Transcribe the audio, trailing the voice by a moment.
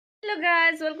Hello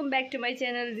guys, welcome back to my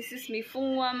channel. This is me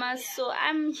Phung. So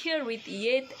I'm here with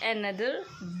yet another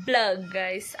vlog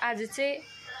guys. आज चाहिँ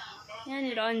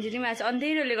यहाँनिर अन्जलीमा छ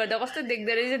अन्धेरोले गर्दा कस्तो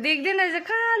देख्दै रहेछ देख्दैन रहेछ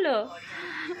कालो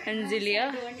अन्जली हो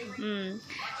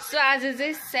सो आज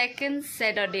चाहिँ सेकेन्ड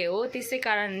सैटरडे हो त्यसै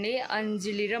कारणले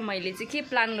अन्जली र मैले चाहिँ के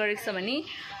प्लान गरेको छ भने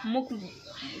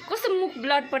कस्तो मुख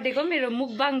ब्लड पटेको मेरो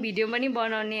मुखबाङ भिडियो पनि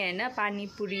बनाउने हैन पानी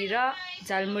पुरी र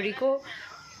झालमुरीको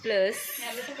प्लस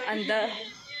अन्त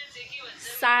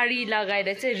साडी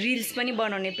लगाएर चाहिँ रिल्स पनि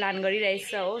बनाउने प्लान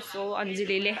गरिरहेछ हो सो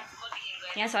अन्जलीले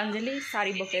यहाँ छ अन्जली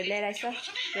साडी बोकेर ल्याइरहेछ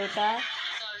एउटा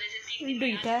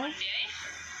दुईटा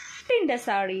तीनटा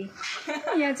साडी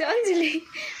यहाँ चाहिँ अन्जली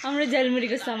हाम्रो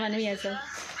झालमुरीको सामान यहाँ छ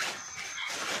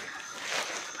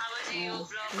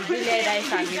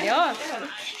ल्याइरहेछ हामीले हो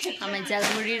हामी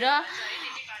झालमुरी र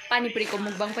पानीपुरीको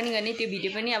मुखबाङ पनि गर्ने त्यो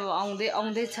भिडियो पनि अब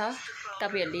आउँदैछ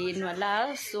तपाईहरुले हेर्नु होला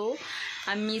सो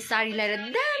हामी साडी लाएर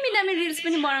दामी दामी रिल्स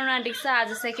पनि बनाउन आँटेको छ आज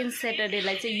सेकेन्ड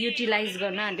सैटरडेलाई चाहिँ युटिलाइज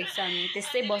गर्न आँटेको छ हामी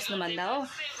त्यस्तै बस्नु भन्दा हो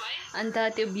अन्त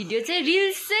त्यो भिडियो चाहिँ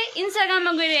रिल्स चाहिँ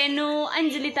इन्स्टाग्राममा गएर हेर्नु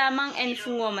Anjali Tamang and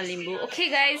फुङमा Limbu okay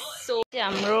guys so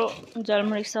हाम्रो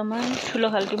झालमुरी सामान ठुलो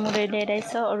खालको मुरै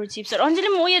ल्याइरहेछ अरु चिप्सहरु अन्जली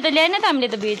म उयो त ल्याएन त हामीले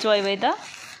त भेज वाइ त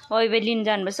वाइ लिन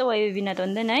जानुपर्छ वाइ बिना त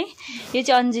हुँदैन है यो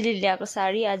चाहिँ अन्जली ल्याएको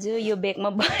साडी आज यो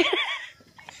ब्यागमा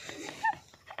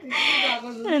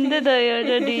अन्त त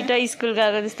यो दुईटा स्कुल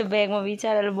गएको जस्तो ब्यागमा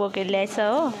बिचाराले बोकेर ल्याएछ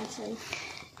हो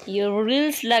यो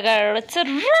रिल्स लगाएर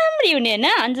चाहिँ राम्री हुने हैन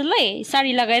अन्जली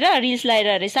साडी लगाएर रिल्स लगाएर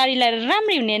अरे साडी लगाएर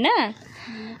राम्री हुने हैन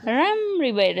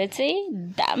राम्री भएर चाहिँ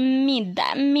दामी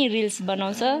दामी रिल्स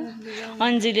बनाउँछ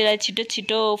अन्जलीलाई छिटो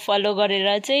छिटो फलो गरेर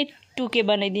चाहिँ 2K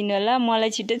बनाइदिनु होला मलाई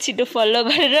छिटो छिटो फलो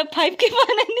गरेर 5K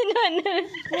बनाइदिनु होला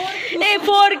ए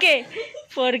 4K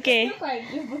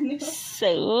सो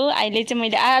अहिले चाहिँ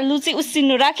मैले आलु चाहिँ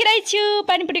उसिन्नु राखिरहेको छु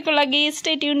पानीपुरीको लागि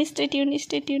स्टे ट्युन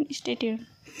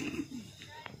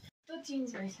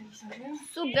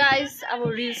सो गाइस अब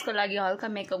रिल्सको लागि हल्का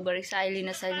मेकअप गरेको छ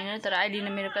आइलिना तर आइलिना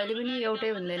मेरो कहिले पनि एउटै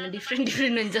हुँदैन डिफ्रेन्ट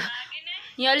हुन्छ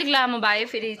यहाँ अलिक लामो भयो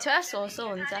फेरि छ सो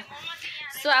हुन्छ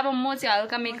सो अब म चाहिँ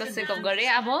हल्का मेकअप गरेँ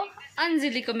अब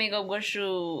अन्जलीको मेकअप गर्छु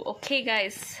ओके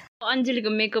गाइस अन्जलीको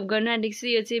मेकअप गर्न आँटेको छु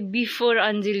यो चाहिँ बिफोर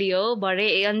अन्जली हो भरे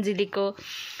अन्जलीको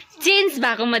चेन्ज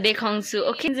भएको म देखाउँछु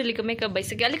ओके अन्जलीको मेकअप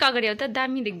भइसक्यो अलिक अगाडि आउ त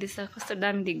दामी देख्दैछ कस्तो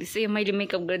दामी देख्दैछ यो मैले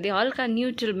मेकअप गर्दै हल्का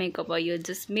न्युट्रल मेकअप हो यो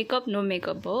जस्ट मेकअप नो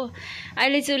मेकअप हो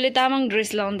अहिले चाहिँ उसले तामाङ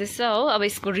ड्रेस लाउँदैछ हो अब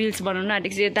यसको रिल्स बनाउन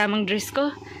आँटेको छु यो तामाङ ड्रेसको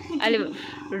अहिले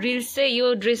रिल्स चाहिँ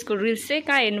यो ड्रेसको रिल्स चाहिँ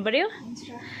कहाँ हेर्नु पर्यो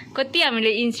कति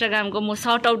हामीले इन्स्टाग्रामको म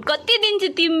सर्ट आउट कति दिन्छु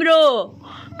तिम्रो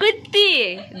कति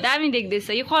दामी देख्दैछ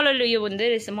यो कलरले यो भन्दै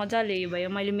रहेछ मजाले यो भयो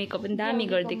मैले मेकअप पनि दामी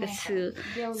गरिदिएको छु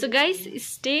सो गाइस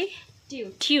स्टे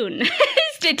ट्युन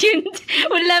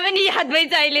उसलाई पनि याद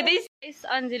भइछ अहिले चाहिँ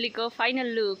अन्जलीको फाइनल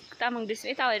लुक तामाङ ड्रेस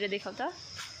यता आएर देखाउ त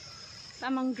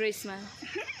तामाङ ड्रेसमा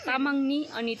तामाङ नि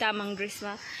अनि तामाङ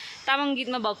ड्रेसमा तामाङ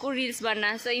गीतमा भएको रिल्स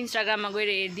बनाएको छ इन्स्टाग्राममा गएर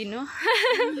हेरिदिनु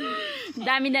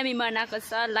दामी दामी बनाएको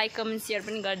छ लाइक कमेन्ट सेयर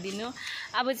पनि गरिदिनु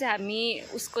अब चाहिँ हामी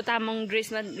उसको तामाङ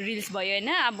ड्रेसमा रिल्स भयो हैन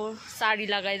अब साडी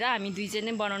लगाएर हामी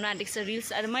दुईजनै बनाउन आँटेको छ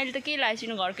रिल्स अनि मैले त के लगाएको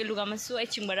छु घरकै लुगामा छु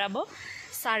एकछिनबाट अब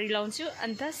साडी लाउँछु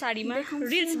अन्त साडीमा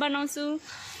रिल्स बनाउँछु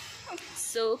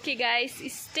so okay guys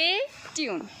stay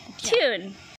tune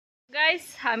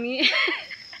guys हामी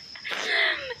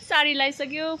साडी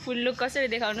लगाइसक्यो फुल लुक कसरी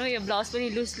देखाउनु यो ब्लाउज पनि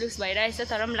लुज भइरहेछ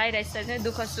तर पनि लगाइरहेछ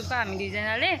दुःख सुख हामी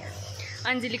दुईजनाले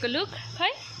अन्जलीको लुक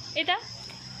खै यता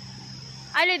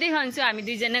अहिले देखाउँछु हामी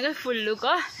दुईजनाको फुल लुक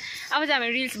हो अब चाहिँ हामी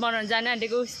रिल्स बनाउन जान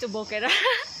आँटेको यस्तो बोकेर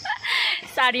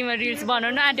साडीमा रिल्स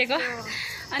बनाउन आँटेको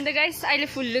अन्त गाइस अहिले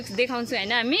फुल लुक देखाउँछु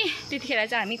हैन हामी त्यतिखेर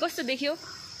चाहिँ हामी कस्तो देख्यो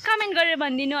कमेन्ट गरेर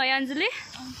भनिदिनु है अन्जली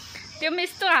त्यो पनि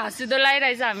यस्तो हाँसुदो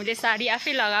लगाइरहेछ हामीले साडी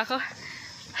आफै लगाएको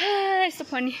यस्तो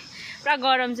फनी पुरा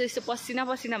गरम चाहिँ यस्तो पसिना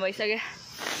भइसक्यो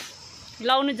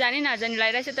लाउनु जाने नजाने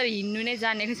लगाइरहेछ तर हिँड्नु नै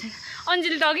जानेको छैन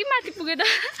अन्जली त अघि माथि पुग्यो त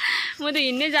म त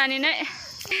हिँड्नै जानेन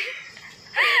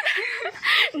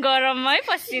गरममा है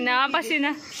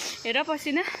पसिना हेर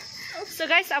पसिना सो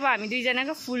गाइस अब हामी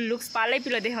दुईजनाको फुल लुक्स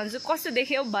पालैपिलो देखाउँछु कस्तो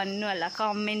देख्यो भन्नु होला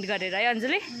कमेन्ट गरेर है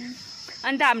अन्जली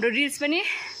अन्त हाम्रो रिल्स पनि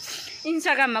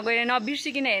इन्स्टाग्राममा गएर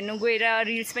नबिर्सिकन हेर्नु गएर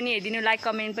रिल्स पनि हेरिदिनु लाइक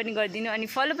कमेन्ट पनि गरिदिनु अनि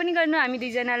फलो पनि गर्नु हामी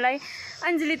दुईजनालाई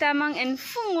अन्जली तामाङ एन्ड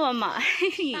फुङमा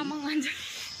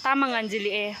तामाङ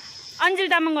अन्जली अन्जली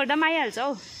तामाङ गर्दा पनि आइहाल्छ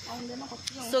हौ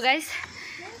सो गाइस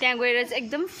त्यहाँ गएर चाहिँ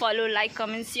एकदम फलो लाइक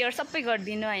कमेन्ट सेयर सबै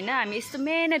गरिदिनु हैन हामी यस्तो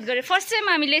मेहनत गरेर फर्स्ट टाइम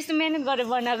हामीले यस्तो मेहनत गरेर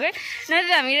बनाएको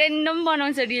नत्र हामी रेन्डम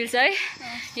बनाउँछ रिल्स है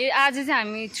यो आज चाहिँ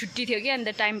हामी छुट्टी थियो कि अन्त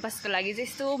टाइम पासको लागि चाहिँ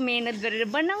यस्तो मेहनत गरेर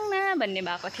बनाउन भन्ने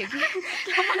भएको थियो कि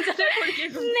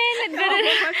मेहनत गरेर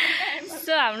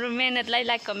सो हाम्रो मेहनतलाई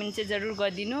लाइक कमेन्ट चाहिँ जरुर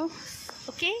गरिदिनु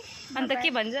ओके अन्त के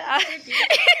भन्छ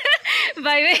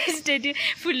by by stay tune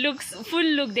full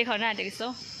look देखाउन आँटेको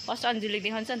छौ फर्स्ट अन्जुली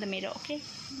देखाउँछ अन्त मेरो ओके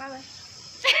बाई बाई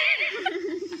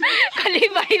खाली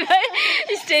by by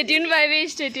stay tune by by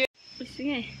stay tune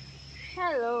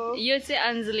hello यो चाहिँ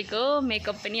अन्जुलीको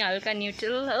मेकअप पनि हल्का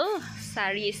न्युट्रल हो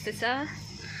साडी यस्तो छ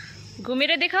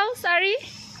घुमेर देखाऊ साडी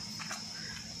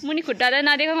मुनि खुट्टालाई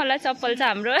नदेखाउँ होला चप्पल छ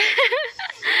हाम्रो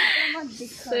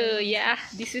so yeah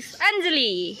this is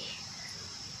अन्जुली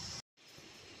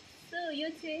so यो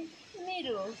चाहिँ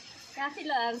मेरो काफी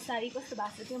लगाएको साडी कस्तो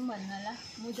भएको छ त्यो पनि भन्नु होला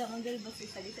मजाले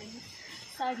बसिसकेको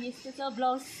साडी यस्तो छ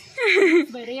ब्लाउज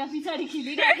भएर यहाँ पछाडि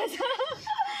खिलिरहेको छ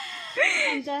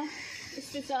अन्त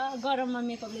यस्तो छ गरममा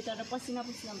मेकअपले तर पसिना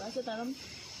भएको छ तर पनि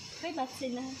खै भएको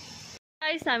छैन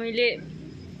गाइस हामीले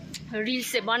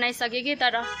रिल्स चाहिँ बनाइसक्यो कि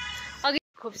तर अघि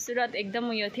खुबसुरत एकदम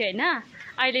उयो थियो होइन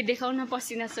अहिले देखाउन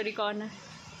पसिना सरी गर्न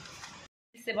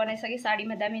चाहिँ बनाइसकेँ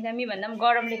साडीमा दामी दामी भन्दा पनि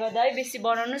गरमले गर्दा है बेसी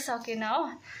बनाउनु सकेन हो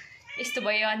यस्तो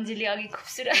भयो अन्जुली अघि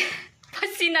खुबसुरत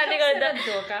पसिनाले गर्दा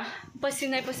धोका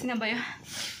पसिना भयो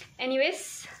एनिवेज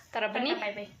तर पनि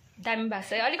दामी भएको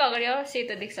छ है अलिक अगाडि हो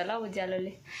सेतो देख्छ होला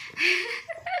उज्यालोले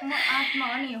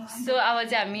सो अब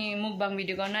चाहिँ हामी मुकबाङ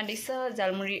भिडियो गर्न आँटेको छ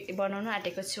झालमुरी बनाउन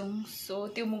आँटेको छौँ सो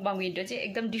त्यो मुकबाङ भिडियो चाहिँ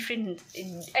एकदम डिफ्रेन्ट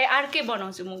अर्कै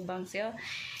बनाउँछु मुकबाङ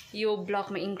चाहिँ यो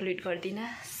ब्लगमा इन्क्लुड गर्दिनँ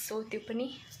सो त्यो पनि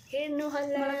हेर्नु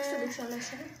होला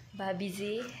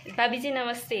भाबीजी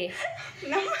नमस्ते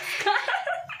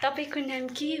तपाईँको नाम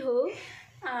के हो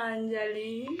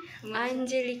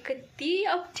अन्जली कति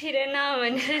अप्ठ्यारो न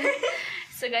भनेर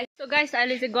सो गाइस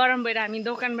अहिले चाहिँ गरम भएर हामी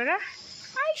दोकानबाट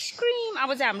आइसक्रिम अब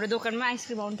चाहिँ हाम्रो दोकानमा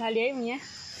आइसक्रिम आउनु थाल्यो है यहाँ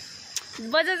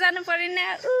बजार जानु परेन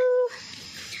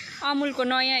अमुलको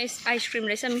नयाँ आइसक्रिम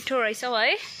रहेछ मिठो रहेछ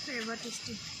है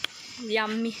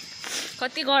यम्मी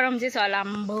कति गरम चाहिँ छ होला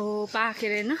आम्बो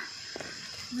पाकेर होइन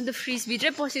म त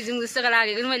फ्रिजभित्रै पसिजाउँ जस्तो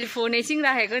लागेको नि मैले फोन एकछिन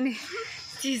राखेको नि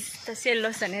चिज त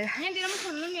सेल्लोस् भनेर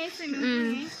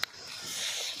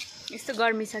यस्तो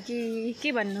गर्मी छ कि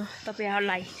के भन्नु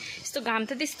तपाईँहरूलाई यस्तो घाम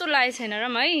त त्यस्तो लागेको छैन र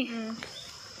है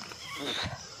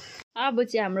अब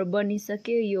चाहिँ हाम्रो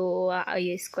बनिसक्यो यो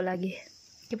यसको लागि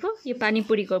के पो यो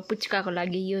पानीपुरीको पुच्काको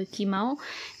लागि यो किमा हो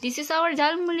this is our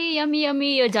jhalmuri yummy yummy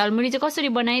यो झालमुरी चाहिँ कसरी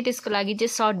बनाएँ त्यसको लागि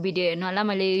चाहिँ सर्ट भिडियो हेर्नु होला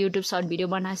मैले युट्युब सर्ट भिडियो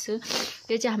बनाएको छु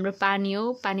त्यो चाहिँ हाम्रो पानी हो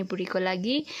पानीपुरीको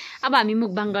लागि अब हामी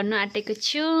मुकबाङ गर्न आँटेको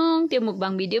छौँ त्यो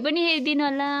मुकबाङ भिडियो पनि हेरिदिनु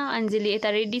होला अन्जली यता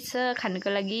रेडी छ खानुको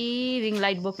लागि रिङ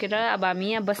लाइट बोकेर अब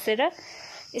हामी यहाँ बसेर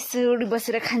यसरी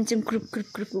बसेर खान्छौँ क्रुप क्रुप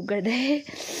क्रुप गर्दै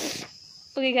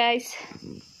ओके गाइस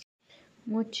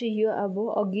म चाहिँ यो अब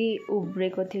अघि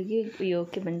उब्रेको थियो कि यो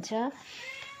के भन्छ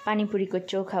पानीपुरीको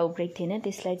चोखा उब्रेको थिएन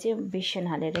त्यसलाई चाहिँ बेसन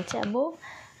हालेर चाहिँ अब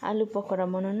आलु पकौडा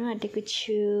बनाउनु आँटेको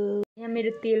छु यहाँ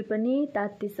मेरो तेल पनि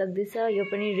तातिसक्दैछ यो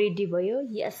पनि रेडी भयो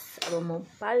यस अब म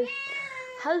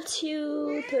हाल्छु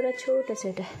थोडा छोटा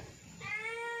छोटा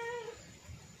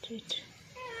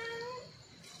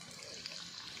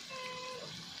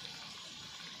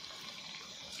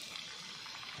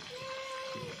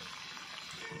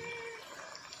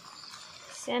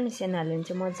सानो सानो हाल्यो भने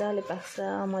चाहिँ मजाले पाक्छ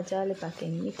मजाले पाक्यो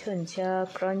भने मिठो हुन्छ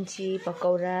क्रन्ची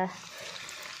पकौडा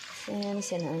सानो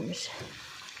सानो हाल्नुपर्छ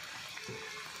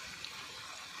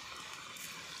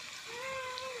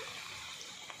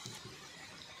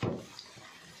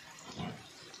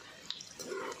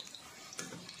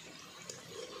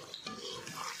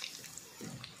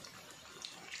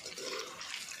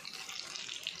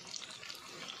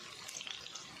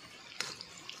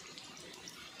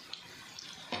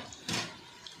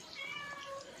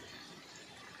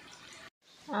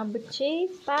अब चाहिँ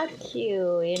पाक्यो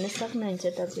हेर्न सक्नुहुन्छ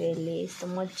तपाईहरुले यस्तो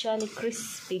मजाले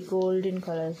क्रिस्पी गोल्डन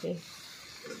कलरको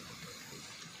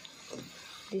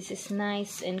This is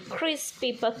nice and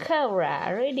crispy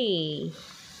pakora ready.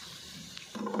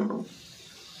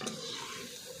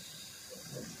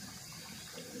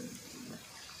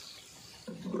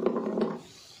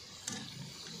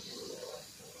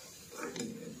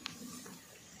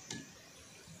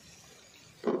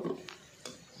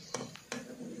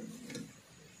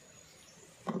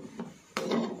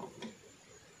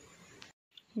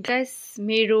 Guys,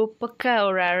 mero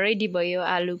pakora ready भयो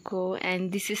आलुको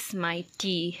and this is my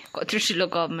tea. कत्रो ठुलो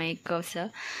कपमा एक कप छ.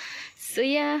 So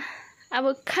yeah,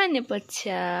 अब खाने पर्छ.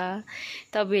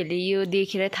 तपाईहरुले यो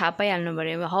देखेर थाहा पाइहाल्नु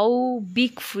पर्यो how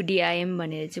big foodie I am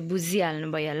भनेर चाहिँ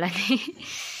बुझिहाल्नु भयो होला नि.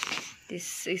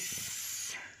 This is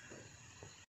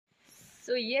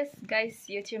So yes guys,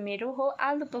 यो चाहिँ मेरो हो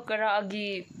आलु पकौडा अघि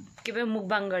के भन्छ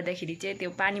मुकबाङ गर्दाखेरि चाहिँ त्यो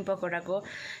पानी पकौडाको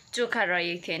चोखा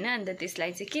रहेको थियो हैन अन्त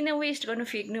त्यसलाई चाहिँ किन वेस्ट गर्नु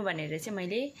फ्याक्नु भनेर चाहिँ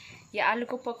मैले यो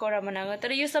आलुको पकौडा बनाएको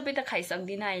तर यो सबै त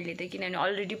खाइसक्दिनँ अहिले त किनभने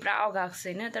अलरेडी पुरा अगाएको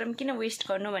छ हैन तर किन वेस्ट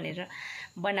गर्नु भनेर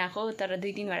बनाएको तर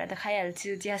 2-3 वटा त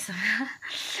खाइहाल्छु चियासँग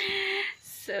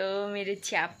सो मेरो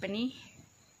चिया पनि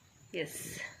यस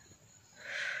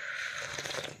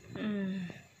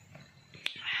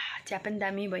चिया पनि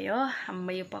दामी भयो अब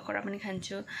यो पकौडा पनि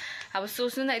खान्छु अब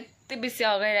सोच्नु न यति बेसी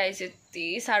अगाइरहेको छु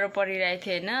यति साह्रो परिरहेको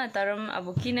थियो हैन तर अब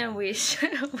किन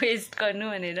वेस्ट गर्नु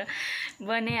भनेर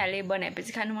बनाइहालेँ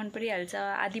बनाएपछि खानु मन परिहाल्छ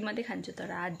आधी मात्रै खान्छु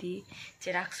तर आधी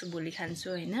चाहिँ राख्छु भोलि खान्छु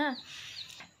हैन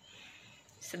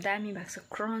दामी भएको छ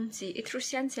क्रन्ची यत्रो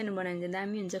सानो बनायो भने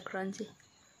दामी हुन्छ क्रन्ची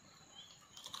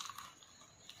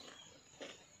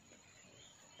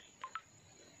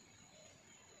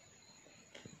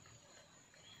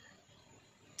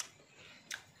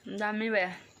दामी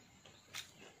भयो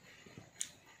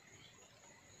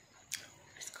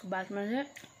यसको बादमा चाहिँ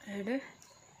हेर्दै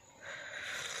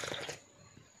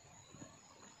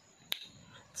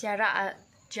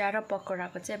चिया र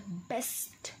पकौडाको चाहिँ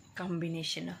बेस्ट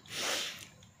कम्बिनेसन हो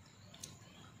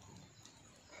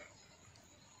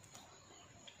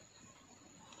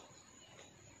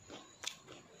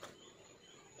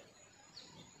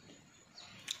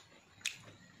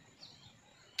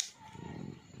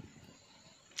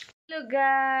हेलो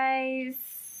गाइस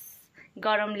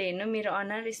गरमले हेर्नु मेरो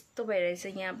अनुहार यस्तो भइरहेछ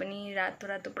यहाँ पनि रातो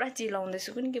रातो पुरा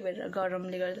चिलाउँदैछु कुन के भएर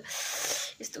गरमले गर्दा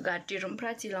यस्तो घाँटीहरु पनि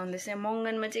पुरा चिलाउँदैछ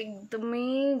मङ्गनमा चाहिँ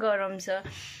एकदमै गरम छ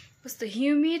कस्तो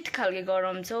ह्युमिड खालको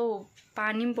गरम छ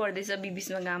पानी पनि पर्दैछ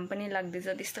बिचमा घाम पनि लाग्दैछ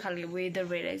त्यस्तो खालको वेदर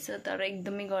भइरहेछ तर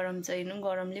एकदमै गरम छ हेर्नु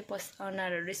गरमले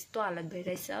अनुहारहरु यस्तो हालत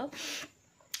भइरहेछ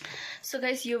सो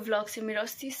गाइस यो भ्लग चाहिँ मेरो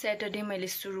अस्ति सैटरडे मैले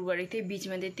सुरु गरेको थिएँ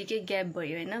बीचमा त्यतिकै ग्याप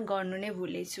भयो हैन गर्नु नै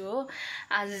भुलेछु हो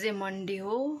आज चाहिँ मन्डे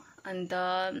हो अन्त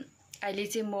अहिले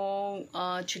चाहिँ म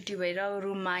छुट्टी भएर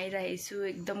रुममा आइरहेको छु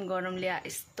एकदम गरमले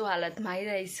यस्तो हालतमा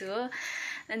आइरहेको छु हो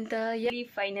अन्त यही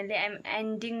finally I am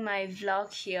ending my vlog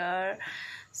here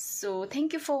so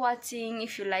thank you for watching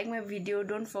if you like my video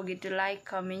don't forget to like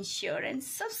comment share and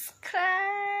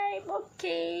subscribe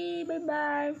okay bye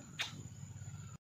bye